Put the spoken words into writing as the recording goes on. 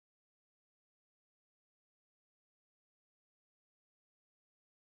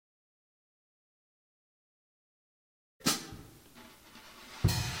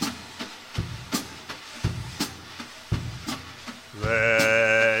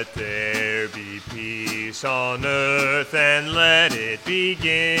peace on earth, and let it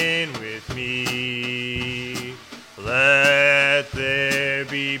begin with me. Let there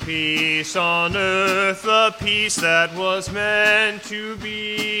be peace on earth, the peace that was meant to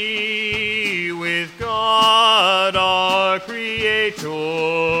be with God our Creator.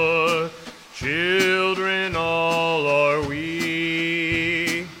 Children all are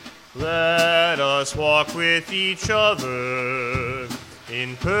we. Let us walk with each other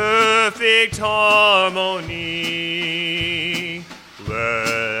in perfect harmony.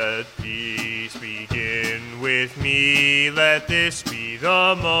 Let peace begin with me. Let this be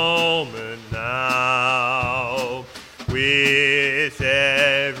the moment now. With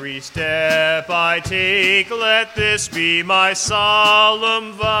every step I take, let this be my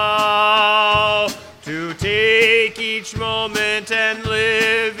solemn vow. To take each moment and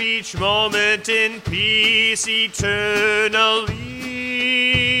live each moment in peace eternally.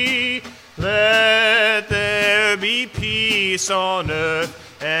 Let there be peace on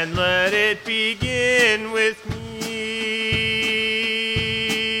earth, and let it begin with me.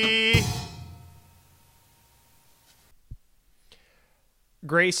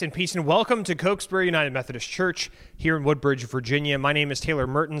 Grace and peace and welcome to Cokesbury United Methodist Church here in Woodbridge, Virginia. My name is Taylor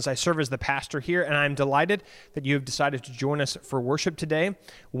Mertens. I serve as the pastor here, and I'm delighted that you have decided to join us for worship today.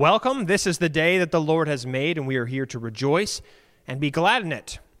 Welcome. This is the day that the Lord has made, and we are here to rejoice and be glad in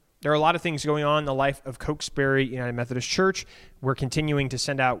it. There are a lot of things going on in the life of Cokesbury United Methodist Church. We're continuing to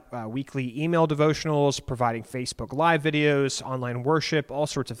send out weekly email devotionals, providing Facebook Live videos, online worship, all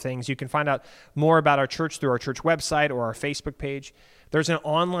sorts of things. You can find out more about our church through our church website or our Facebook page. There's an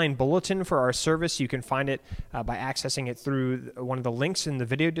online bulletin for our service. You can find it by accessing it through one of the links in the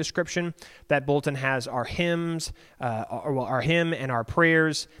video description. That bulletin has our hymns, our hymn and our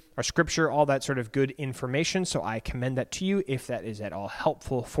prayers, our scripture, all that sort of good information. So I commend that to you if that is at all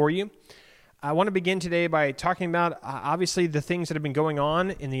helpful for you. I want to begin today by talking about, obviously, the things that have been going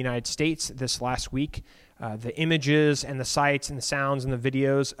on in the United States this last week. The images and the sights and the sounds and the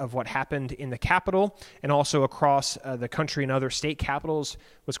videos of what happened in the Capitol and also across the country and other state capitals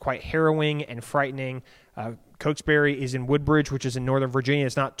was quite harrowing and frightening. Cokesbury is in Woodbridge, which is in Northern Virginia.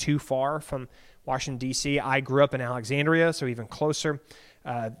 It's not too far from Washington, D.C. I grew up in Alexandria, so even closer.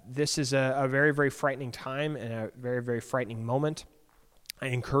 This is a very, very frightening time and a very, very frightening moment. I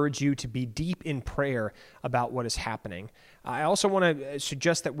encourage you to be deep in prayer about what is happening. I also want to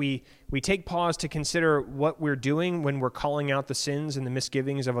suggest that we take pause to consider what we're doing when we're calling out the sins and the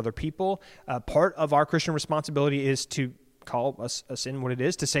misgivings of other people. Part of our Christian responsibility is to call a sin what it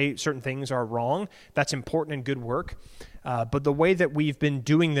is, to say certain things are wrong. That's important and good work. But the way that we've been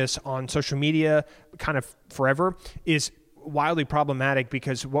doing this on social media kind of forever is wildly problematic,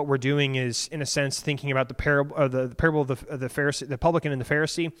 because what we're doing is, in a sense, thinking about the parable of the Pharisee, the publican and the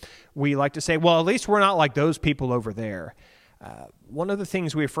Pharisee. We like to say, well, at least we're not like those people over there. One of the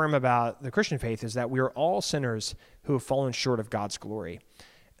things we affirm about the Christian faith is that we are all sinners who have fallen short of God's glory.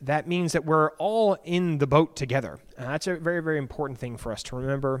 That means that we're all in the boat together. And that's a very, very important thing for us to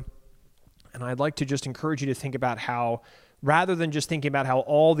remember. And I'd like to just encourage you to think about how, rather than just thinking about how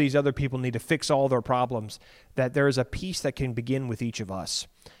all these other people need to fix all their problems, that there is a peace that can begin with each of us.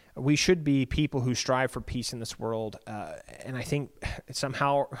 We should be people who strive for peace in this world, and I think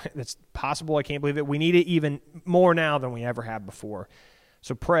somehow it's possible. I can't believe it. We need it even more now than we ever have before.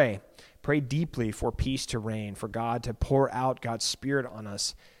 So pray deeply for peace to reign, for God to pour out God's Spirit on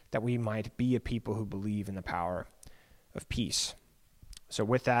us, that we might be a people who believe in the power of peace. So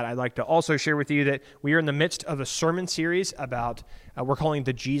with that, I'd like to also share with you that we are in the midst of a sermon series about, we're calling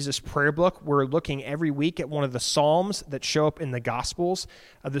the Jesus Prayer Book. We're looking every week at one of the Psalms that show up in the Gospels.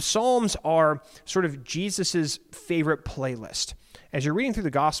 The Psalms are sort of Jesus's favorite playlist. As you're reading through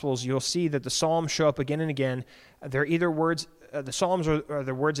the Gospels, you'll see that the Psalms show up again and again. They're either words, the Psalms are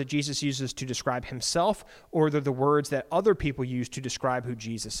the words that Jesus uses to describe himself, or they're the words that other people use to describe who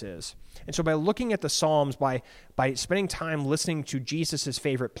Jesus is. And so by looking at the Psalms, by spending time listening to Jesus'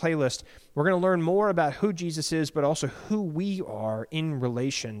 favorite playlist, we're going to learn more about who Jesus is, but also who we are in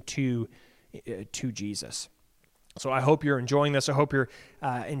relation to Jesus. So I hope you're enjoying this. I hope you're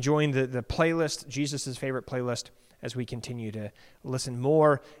enjoying the playlist, Jesus' favorite playlist, as we continue to listen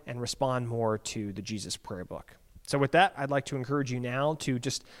more and respond more to the Jesus Prayer Book. So with that, I'd like to encourage you now to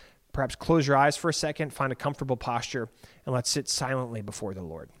just perhaps close your eyes for a second, find a comfortable posture, and let's sit silently before the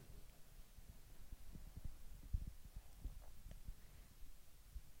Lord.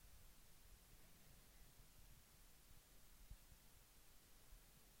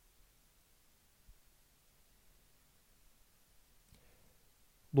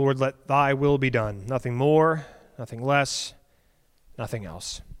 Lord, let thy will be done, nothing more, nothing less, nothing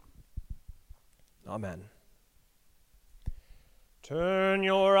else. Amen. Turn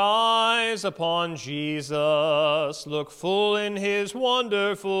your eyes upon Jesus, look full in his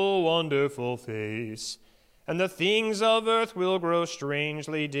wonderful, wonderful face, and the things of earth will grow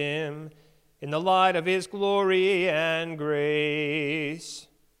strangely dim in the light of his glory and grace.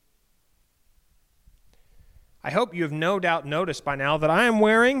 I hope you have no doubt noticed by now that I am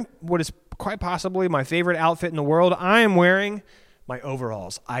wearing what is quite possibly my favorite outfit in the world. I am wearing my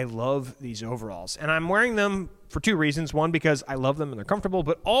overalls. I love these overalls. And I'm wearing them for two reasons. One, because I love them and they're comfortable,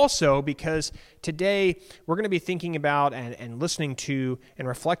 but also because today we're going to be thinking about and listening to and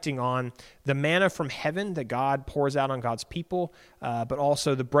reflecting on the manna from heaven that God pours out on God's people, but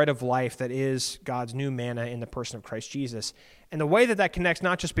also the bread of life that is God's new manna in the person of Christ Jesus. And the way that that connects,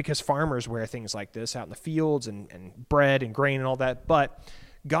 not just because farmers wear things like this out in the fields and bread and grain and all that, but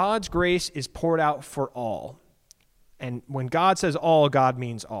God's grace is poured out for all. And when God says all, God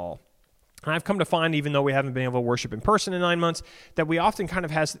means all. And I've come to find, even though we haven't been able to worship in person in 9 months, that we often kind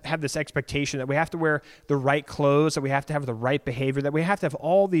of have this expectation that we have to wear the right clothes, that we have to have the right behavior, that we have to have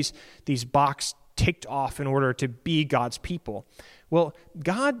all these boxes ticked off in order to be God's people. Well,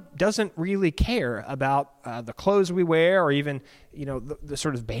 God doesn't really care about the clothes we wear or even, the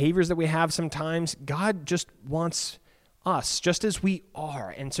sort of behaviors that we have sometimes. God just wants us just as we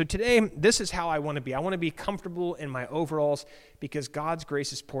are. And so today, this is how I want to be. I want to be comfortable in my overalls because God's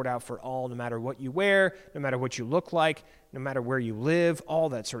grace is poured out for all, no matter what you wear, no matter what you look like, no matter where you live, all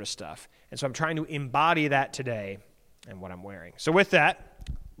that sort of stuff. And so I'm trying to embody that today in what I'm wearing. So with that,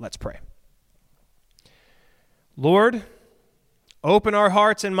 let's pray. Lord, open our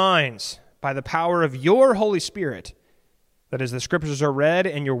hearts and minds by the power of your Holy Spirit, that as the scriptures are read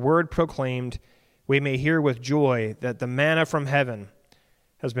and your word proclaimed, we may hear with joy that the manna from heaven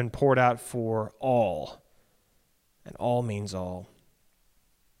has been poured out for all, and all means all.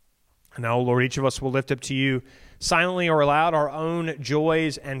 And now, Lord, each of us will lift up to you, silently or aloud, our own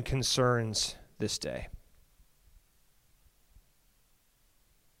joys and concerns this day.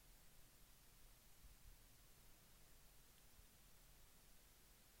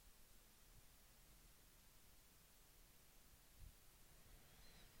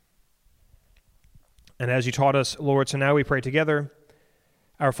 And as you taught us, Lord, so now we pray together,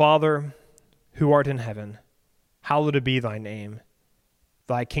 Our Father, who art in heaven, hallowed be thy name.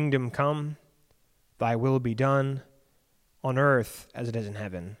 Thy kingdom come, thy will be done, on earth as it is in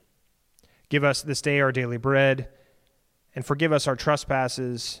heaven. Give us this day our daily bread, and forgive us our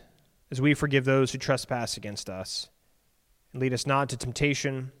trespasses, as we forgive those who trespass against us. And lead us not into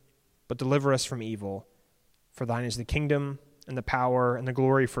temptation, but deliver us from evil. For thine is the kingdom, and the power, and the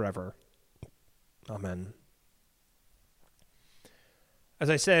glory forever. Amen. As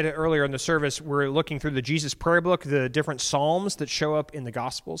I said earlier in the service, we're looking through the Jesus Prayer Book, the different psalms that show up in the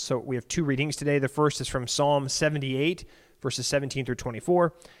Gospels. So we have two readings today. The first is from Psalm 78, verses 17 through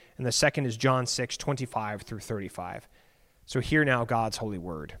 24, and the second is John 6, 25 through 35. So hear now God's holy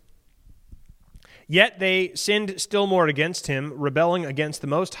word. Yet they sinned still more against him, rebelling against the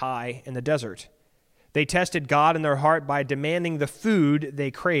Most High in the desert. They tested God in their heart by demanding the food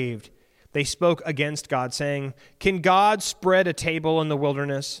they craved. They spoke against God, saying, "Can God spread a table in the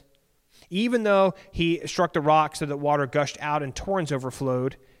wilderness? Even though he struck the rock so that water gushed out and torrents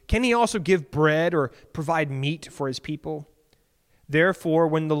overflowed, can he also give bread or provide meat for his people?" Therefore,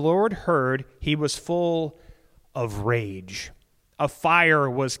 when the Lord heard, he was full of rage. A fire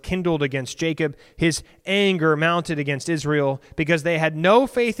was kindled against Jacob. His anger mounted against Israel because they had no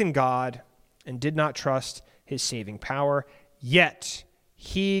faith in God and did not trust his saving power. Yet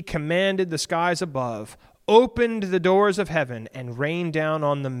he commanded the skies above, opened the doors of heaven, and rained down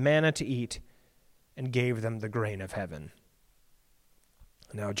on them manna to eat, and gave them the grain of heaven.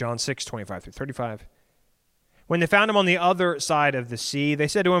 Now John 6, 25 through 35. When they found him on the other side of the sea, they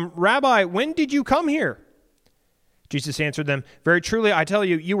said to him, "Rabbi, when did you come here?" Jesus answered them, "Very truly, I tell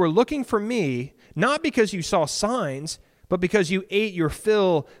you, you were looking for me, not because you saw signs, but because you ate your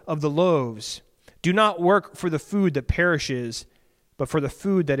fill of the loaves. Do not work for the food that perishes, but for the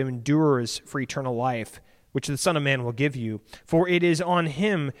food that endures for eternal life, which the Son of Man will give you. For it is on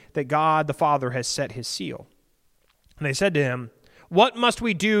him that God the Father has set his seal." And they said to him, "What must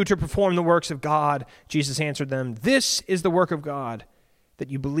we do to perform the works of God?" Jesus answered them, "This is the work of God, that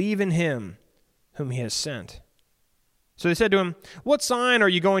you believe in him whom he has sent." So they said to him, "What sign are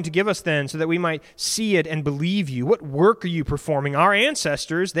you going to give us then, so that we might see it and believe you? What work are you performing? Our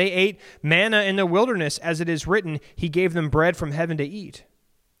ancestors, they ate manna in the wilderness, as it is written, he gave them bread from heaven to eat."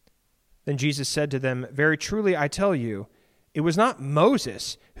 Then Jesus said to them, "Very truly I tell you, it was not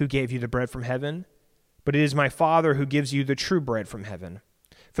Moses who gave you the bread from heaven, but it is my Father who gives you the true bread from heaven.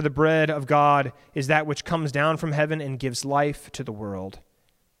 For the bread of God is that which comes down from heaven and gives life to the world."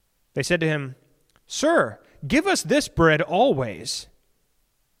 They said to him, "Sir, give us this bread always."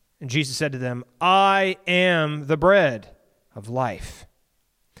 And Jesus said to them, "I am the bread of life.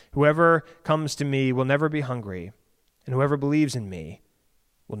 Whoever comes to me will never be hungry, and whoever believes in me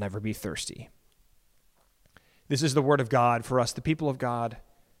will never be thirsty." This is the word of God for us, the people of God.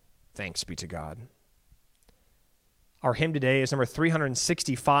 Thanks be to God. Our hymn today is number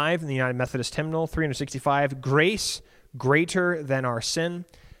 365 in the United Methodist Hymnal, 365, "Grace Greater Than Our Sin."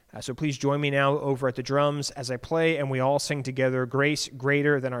 So please join me now over at the drums as I play, and we all sing together, "Grace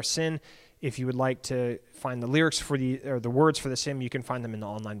Greater Than Our Sin." If you would like to find the lyrics for the words for this hymn, you can find them in the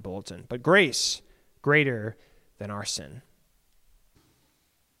online bulletin. But grace greater than our sin.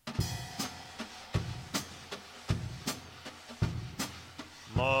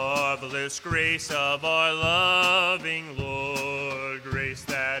 Marvelous grace of our loving Lord, grace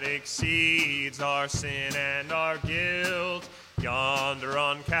that exceeds our sin and our guilt, yonder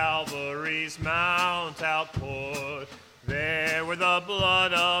on Calvary's mount outpoured, there where the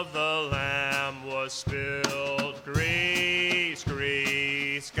blood of the Lamb was spilled. Grace,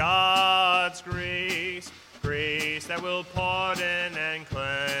 grace, God's grace, grace that will pardon and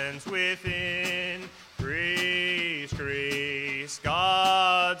cleanse within. Grace, grace,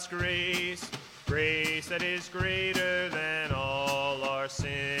 God's grace, grace that is greater than all our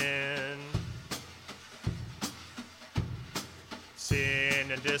sin.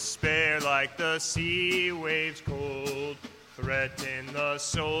 Sin and despair like the sea waves cold threaten the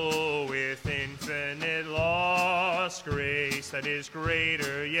soul with infinite loss. Grace that is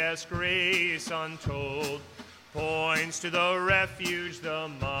greater, yes, grace untold, points to the refuge, the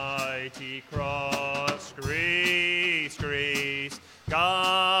mighty cross. Grace, grace,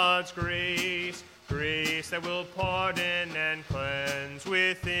 God's grace, grace that will pardon and cleanse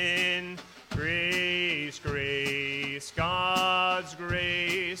within. Grace, grace, God's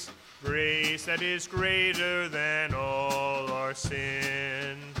grace, grace that is greater than all our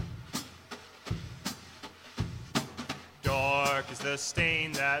sin. Dark is the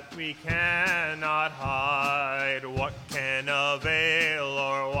stain that we cannot hide. What can avail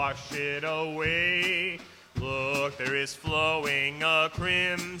or wash it away? Look, there is flowing a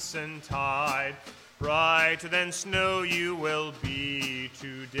crimson tide. Brighter than snow you will be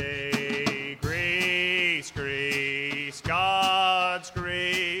today. Grace, grace, God's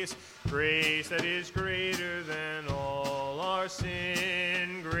grace, grace that is greater than all our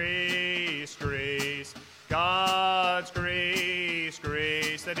sin. Grace, grace, God's grace,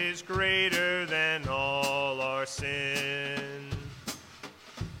 grace that is greater than all our sin.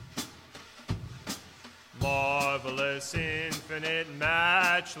 Marvelous, infinite,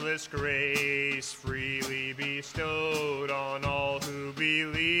 matchless grace, freely bestowed on all who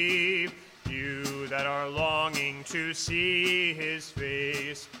believe. You that are longing to see his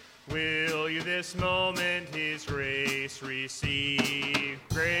face, will you this moment his grace receive?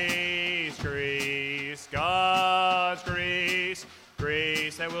 Grace, grace, God's grace,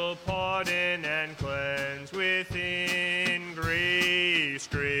 grace that will pardon and cleanse within. Grace,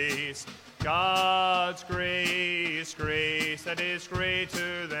 grace, God's grace, grace that is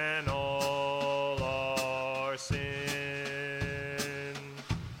greater than all our sin.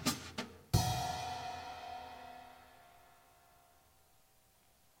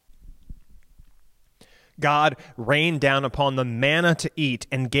 God rained down upon them manna to eat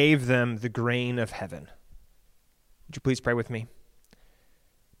and gave them the grain of heaven. Would you please pray with me?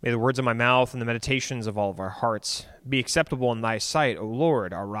 May the words of my mouth and the meditations of all of our hearts be acceptable in thy sight, O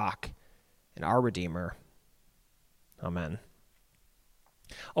Lord, our rock and our Redeemer. Amen.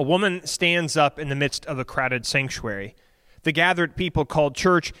 A woman stands up in the midst of a crowded sanctuary. The gathered people called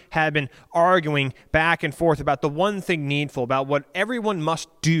church had been arguing back and forth about the one thing needful, about what everyone must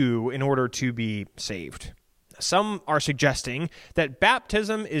do in order to be saved. Some are suggesting that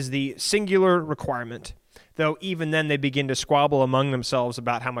baptism is the singular requirement, though even then they begin to squabble among themselves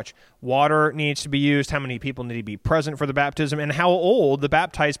about how much water needs to be used, how many people need to be present for the baptism, and how old the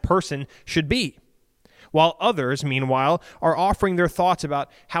baptized person should be. While others, meanwhile, are offering their thoughts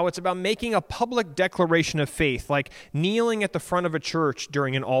about how it's about making a public declaration of faith, like kneeling at the front of a church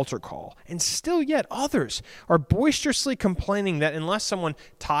during an altar call. And still yet others are boisterously complaining that unless someone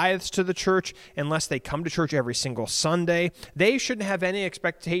tithes to the church, unless they come to church every single Sunday, they shouldn't have any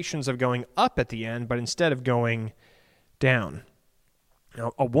expectations of going up at the end, but instead of going down.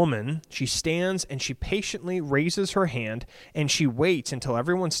 Now, a woman, she stands and she patiently raises her hand and she waits until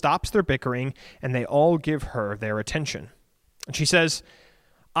everyone stops their bickering and they all give her their attention. And she says,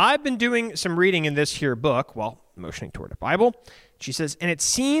 "I've been doing some reading in this here book," while motioning toward a Bible. She says, and it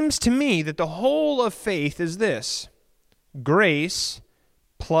seems to me that the whole of faith is this: grace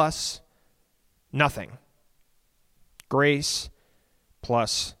plus nothing. Grace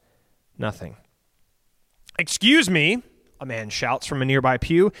plus nothing. Excuse me, a man shouts from a nearby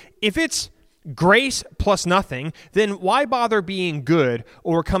pew. If it's grace plus nothing, then why bother being good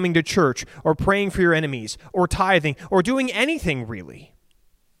or coming to church or praying for your enemies or tithing or doing anything really?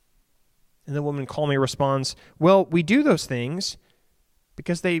 And the woman calmly responds, well, we do those things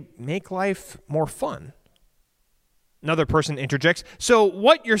because they make life more fun. Another person interjects, so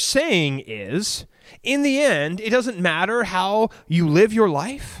what you're saying is, in the end, it doesn't matter how you live your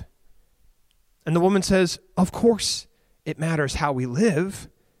life? And the woman says, of course it matters how we live,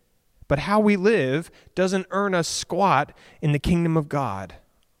 but how we live doesn't earn us squat in the kingdom of God.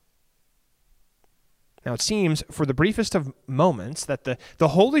 Now it seems, for the briefest of moments, that the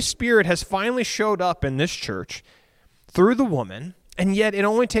Holy Spirit has finally showed up in this church through the woman, and yet it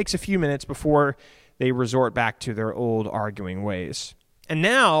only takes a few minutes before they resort back to their old arguing ways. And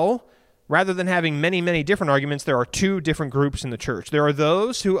now, rather than having many, many different arguments, there are two different groups in the church. There are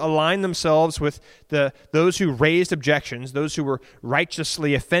those who align themselves with those who raised objections, those who were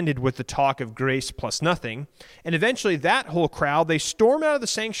righteously offended with the talk of grace plus nothing. And eventually that whole crowd, they storm out of the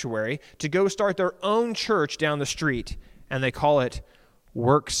sanctuary to go start their own church down the street, and they call it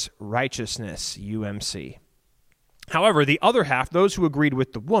Works Righteousness, UMC. However, the other half, those who agreed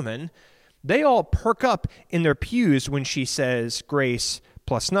with the woman, they all perk up in their pews when she says grace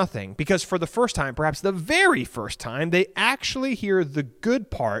plus nothing, because for the first time, perhaps the very first time, they actually hear the good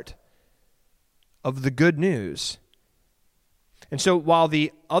part of the good news. And so while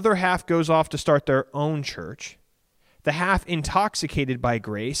the other half goes off to start their own church, the half intoxicated by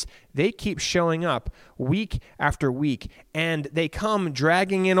grace, they keep showing up week after week, and they come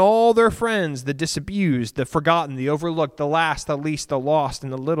dragging in all their friends, the disabused, the forgotten, the overlooked, the last, the least, the lost,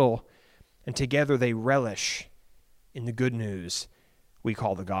 and the little, and together they relish in the good news we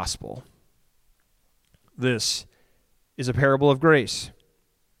call the gospel. This is a parable of grace.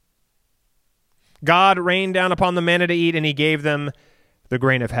 God rained down upon the manna to eat, and he gave them the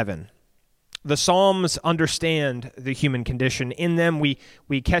grain of heaven. The Psalms understand the human condition. In them, we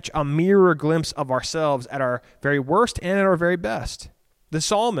catch a mirror glimpse of ourselves at our very worst and at our very best. The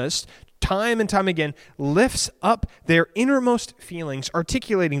psalmist, time and time again, lifts up their innermost feelings,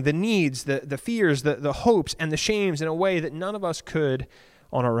 articulating the needs, the fears, the hopes, and the shames in a way that none of us could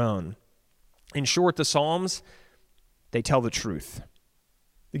on our own. In short, the Psalms, they tell the truth.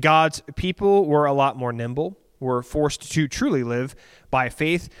 God's people were a lot more nimble, were forced to truly live by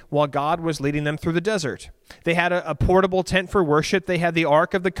faith while God was leading them through the desert. They had a portable tent for worship. They had the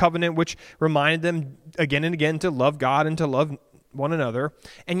Ark of the Covenant, which reminded them again and again to love God and to love one another,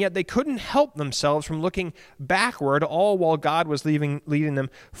 and yet they couldn't help themselves from looking backward, all while God was leading them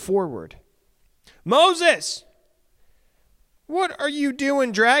forward. Moses, what are you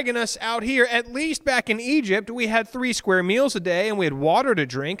doing dragging us out here? At least back in Egypt, we had 3 square meals a day and we had water to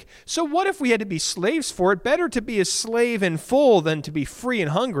drink. So what if we had to be slaves for it? Better to be a slave in full than to be free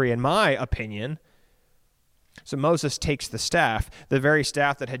and hungry, in my opinion. So Moses takes the staff, the very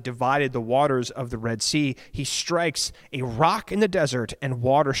staff that had divided the waters of the Red Sea. He strikes a rock in the desert and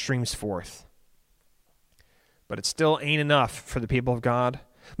water streams forth. But it still ain't enough for the people of God.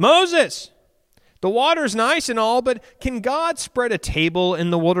 Moses, the water's nice and all, but can God spread a table in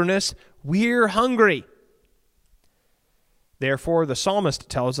the wilderness? We're hungry. Therefore, the psalmist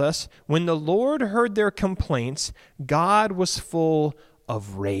tells us, when the Lord heard their complaints, God was full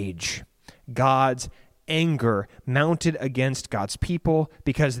of rage. God's anger mounted against God's people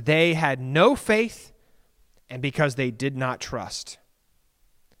because they had no faith and because they did not trust.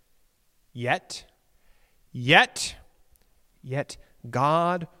 Yet,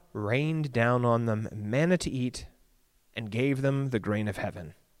 God rained down on them manna to eat and gave them the grain of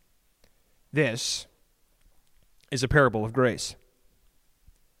heaven. This is a parable of grace.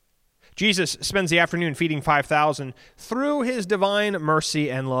 Jesus spends the afternoon feeding 5,000 through his divine mercy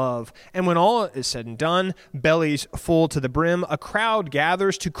and love. And when all is said and done, bellies full to the brim, a crowd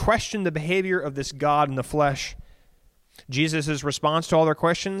gathers to question the behavior of this God in the flesh. Jesus' response to all their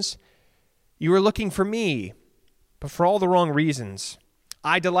questions, "You are looking for me, but for all the wrong reasons.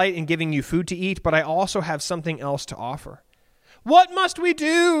 I delight in giving you food to eat, but I also have something else to offer." "What must we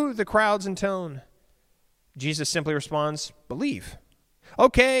do?" the crowds intone. Jesus simply responds, "Believe."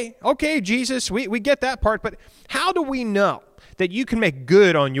 Okay, Jesus, we get that part, but how do we know that you can make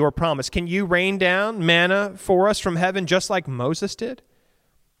good on your promise? Can you rain down manna for us from heaven just like Moses did?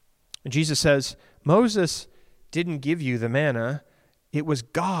 And Jesus says, Moses didn't give you the manna. It was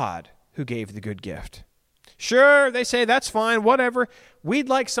God who gave the good gift. Sure, they say, that's fine, whatever. We'd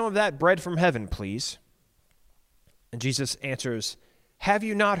like some of that bread from heaven, please. And Jesus answers, have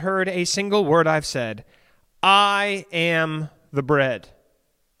you not heard a single word I've said? I am the bread.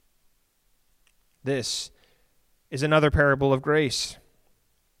 This is another parable of grace.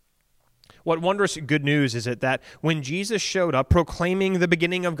 What wondrous good news is it that when Jesus showed up proclaiming the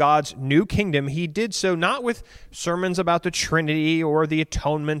beginning of God's new kingdom, he did so not with sermons about the Trinity or the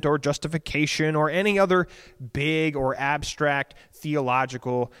atonement or justification or any other big or abstract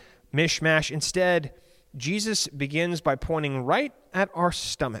theological mishmash. Instead, Jesus begins by pointing right at our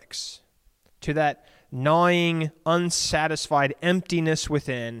stomachs, to that gnawing, unsatisfied emptiness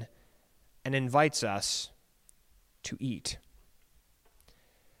within, and invites us to eat.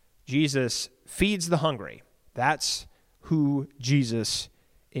 Jesus feeds the hungry. That's who Jesus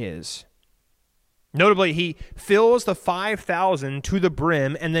is. Notably, he fills the 5,000 to the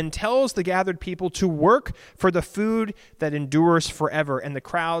brim and then tells the gathered people to work for the food that endures forever. And the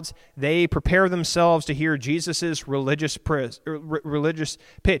crowds, they prepare themselves to hear Jesus' religious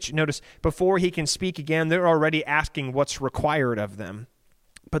pitch. Notice, before he can speak again, they're already asking what's required of them.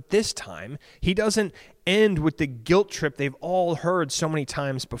 But this time, he doesn't end with the guilt trip they've all heard so many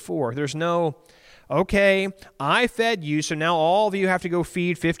times before. There's no, okay, I fed you, so now all of you have to go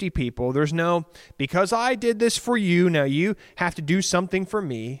feed 50 people. There's no, because I did this for you, now you have to do something for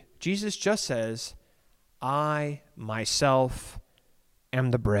me. Jesus just says, I myself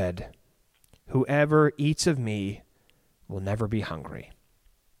am the bread. Whoever eats of me will never be hungry.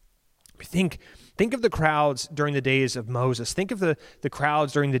 Think of the crowds during the days of Moses. Think of the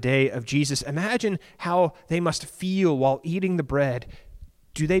crowds during the day of Jesus. Imagine how they must feel while eating the bread.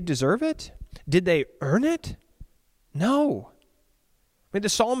 Do they deserve it? Did they earn it? No. I mean, the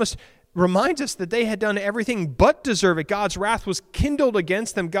psalmist reminds us that they had done everything but deserve it. God's wrath was kindled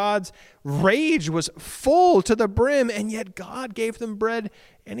against them. God's rage was full to the brim, and yet God gave them bread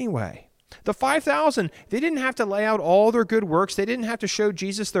anyway. The 5,000, they didn't have to lay out all their good works. They didn't have to show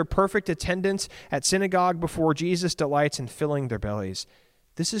Jesus their perfect attendance at synagogue before Jesus delights in filling their bellies.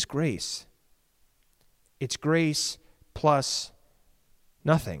 This is grace. It's grace plus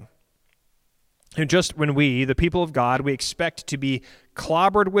nothing. And just when we, the people of God, we expect to be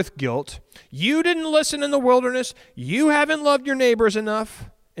clobbered with guilt, you didn't listen in the wilderness, you haven't loved your neighbors enough.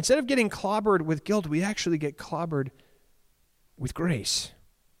 Instead of getting clobbered with guilt, we actually get clobbered with grace.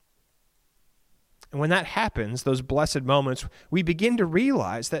 And when that happens, those blessed moments, we begin to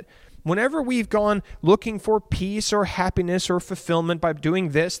realize that whenever we've gone looking for peace or happiness or fulfillment by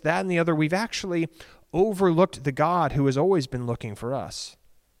doing this, that, and the other, we've actually overlooked the God who has always been looking for us.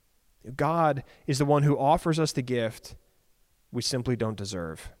 God is the one who offers us the gift we simply don't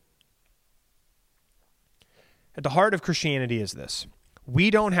deserve. At the heart of Christianity is this: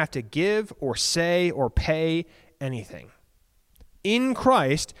 we don't have to give or say or pay anything. In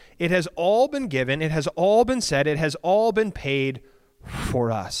Christ, it has all been given, it has all been said, it has all been paid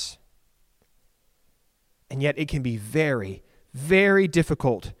for us. And yet it can be very, very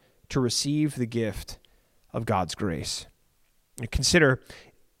difficult to receive the gift of God's grace. Consider,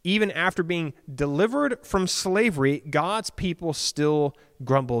 even after being delivered from slavery, God's people still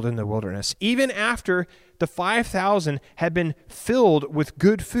grumbled in the wilderness. Even after the 5,000 had been filled with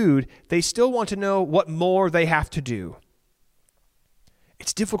good food, they still want to know what more they have to do.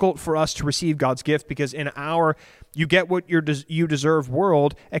 It's difficult for us to receive God's gift because in our you get what you deserve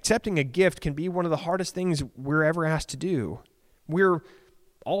world, accepting a gift can be one of the hardest things we're ever asked to do. We're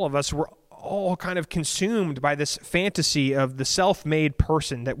all kind of consumed by this fantasy of the self-made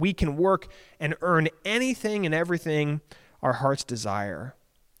person, that we can work and earn anything and everything our hearts desire.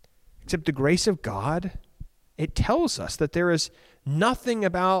 Except the grace of God, it tells us that there is nothing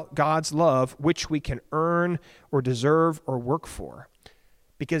about God's love which we can earn or deserve or work for,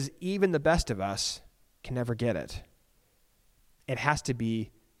 because even the best of us can never get it. It has to be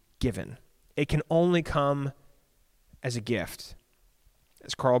given. It can only come as a gift.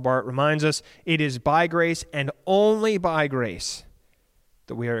 As Karl Barth reminds us, it is by grace and only by grace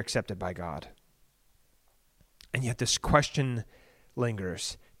that we are accepted by God. And yet this question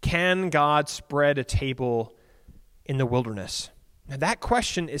lingers. Can God spread a table in the wilderness? Now that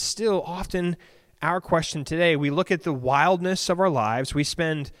question is still often our question today. We look at the wildness of our lives. We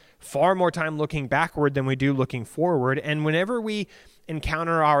spend far more time looking backward than we do looking forward. And whenever we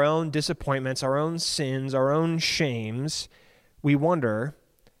encounter our own disappointments, our own sins, our own shames, we wonder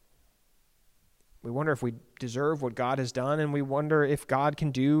if we deserve what God has done, and we wonder if God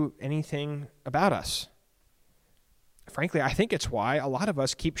can do anything about us. Frankly, I think it's why a lot of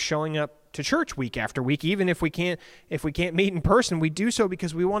us keep showing up to church week after week, even if we can't meet in person. We do so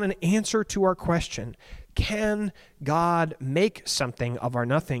because we want an answer to our question. Can God make something of our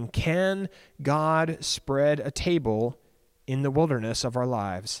nothing? Can God spread a table in the wilderness of our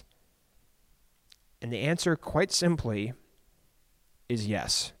lives? And the answer, quite simply, is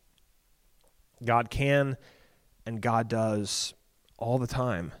yes. God can and God does all the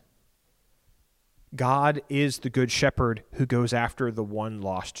time. God is the good shepherd who goes after the one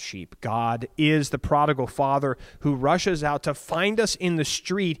lost sheep. God is the prodigal father who rushes out to find us in the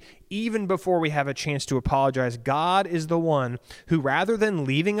street even before we have a chance to apologize. God is the one who, rather than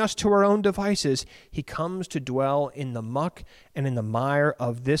leaving us to our own devices, he comes to dwell in the muck and in the mire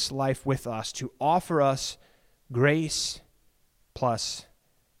of this life with us to offer us grace plus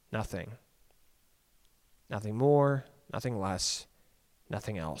nothing. Nothing more, nothing less,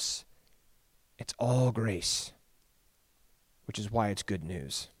 nothing else. It's all grace, which is why it's good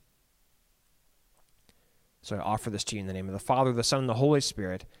news. So I offer this to you in the name of the Father, the Son, and the Holy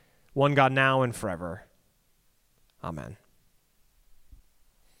Spirit, one God now and forever. Amen.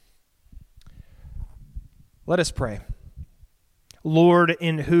 Let us pray. Lord,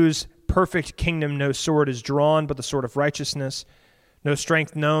 in whose perfect kingdom no sword is drawn but the sword of righteousness, no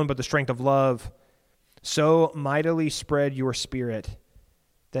strength known but the strength of love, so mightily spread your Spirit,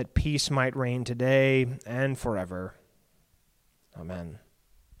 that peace might reign today and forever. Amen.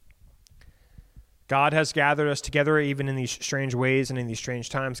 God has gathered us together even in these strange ways and in these strange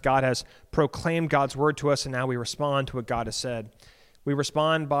times. God has proclaimed God's word to us, and now we respond to what God has said. We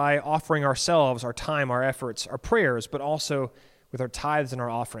respond by offering ourselves, our time, our efforts, our prayers, but also with our tithes and our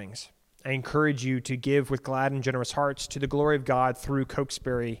offerings. I encourage you to give with glad and generous hearts to the glory of God through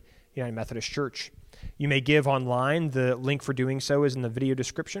Cokesbury United Methodist Church. You may give online. The link for doing so is in the video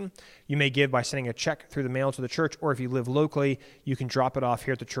description. You may give by sending a check through the mail to the church, or if you live locally, you can drop it off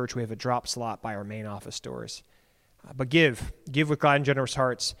here at the church. We have a drop slot by our main office doors. But give with glad and generous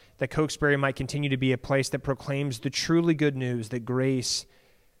hearts, that Cokesbury might continue to be a place that proclaims the truly good news that grace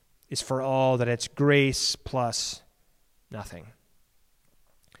is for all, that it's grace plus nothing.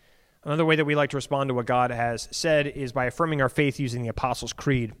 Another way that we like to respond to what God has said is by affirming our faith using the Apostles'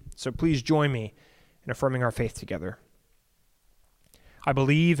 Creed. So please join me in affirming our faith together. I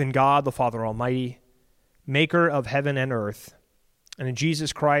believe in God, the Father Almighty, maker of heaven and earth, and in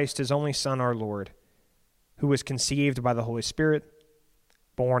Jesus Christ, his only Son, our Lord, who was conceived by the Holy Spirit,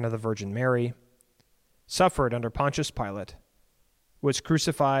 born of the Virgin Mary, suffered under Pontius Pilate, was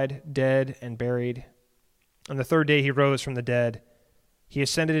crucified, dead, and buried. On the third day he rose from the dead. He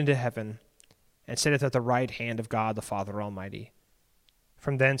ascended into heaven, and sitteth at the right hand of God the Father Almighty.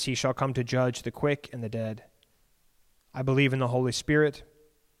 From thence he shall come to judge the quick and the dead. I believe in the Holy Spirit,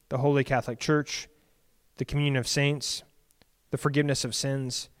 the Holy Catholic Church, the communion of saints, the forgiveness of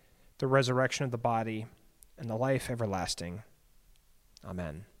sins, the resurrection of the body, and the life everlasting.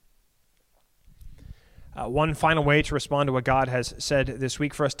 Amen. One final way to respond to what God has said this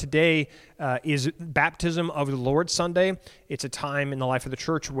week for us today is Baptism of the Lord Sunday. It's a time in the life of the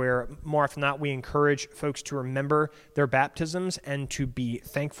church where more often than not we encourage folks to remember their baptisms and to be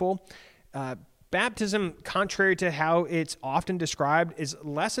thankful. Baptism, contrary to how it's often described, is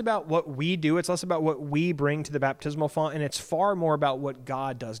less about what we do. It's less about what we bring to the baptismal font, and it's far more about what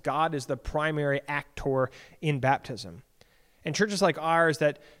God does. God is the primary actor in baptism. And churches like ours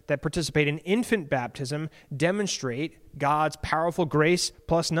that participate in infant baptism demonstrate God's powerful grace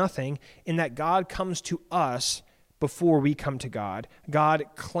plus nothing in that God comes to us before we come to God. God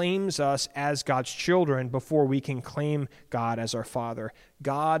claims us as God's children before we can claim God as our Father.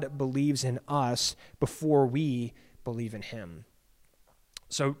 God believes in us before we believe in him.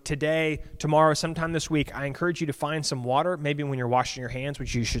 So today, tomorrow, sometime this week, I encourage you to find some water, maybe when you're washing your hands,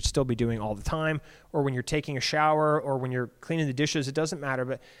 which you should still be doing all the time, or when you're taking a shower, or when you're cleaning the dishes. It doesn't matter,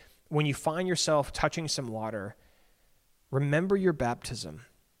 but when you find yourself touching some water, remember your baptism.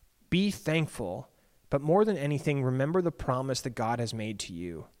 Be thankful, but more than anything, remember the promise that God has made to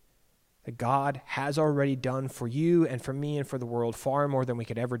you, that God has already done for you and for me and for the world far more than we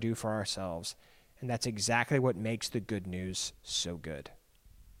could ever do for ourselves. And that's exactly what makes the good news so good.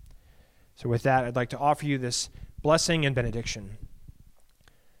 So with that, I'd like to offer you this blessing and benediction.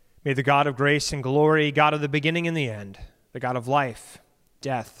 May the God of grace and glory, God of the beginning and the end, the God of life,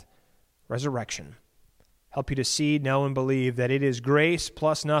 death, resurrection, help you to see, know, and believe that it is grace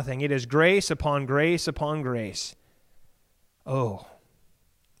plus nothing. It is grace upon grace upon grace. Oh,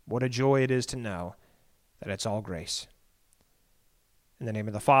 what a joy it is to know that it's all grace. In the name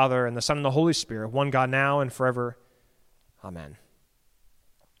of the Father, and the Son, and the Holy Spirit, one God now and forever. Amen.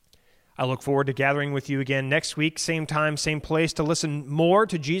 I look forward to gathering with you again next week, same time, same place, to listen more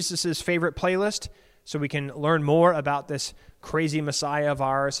to Jesus' favorite playlist so we can learn more about this crazy Messiah of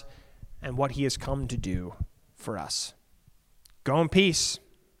ours. and what he has come to do for us. Go in peace.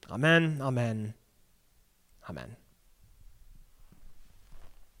 Amen, amen, amen.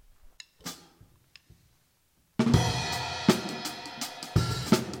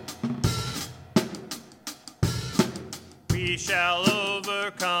 We shall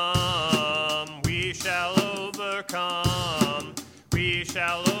overcome.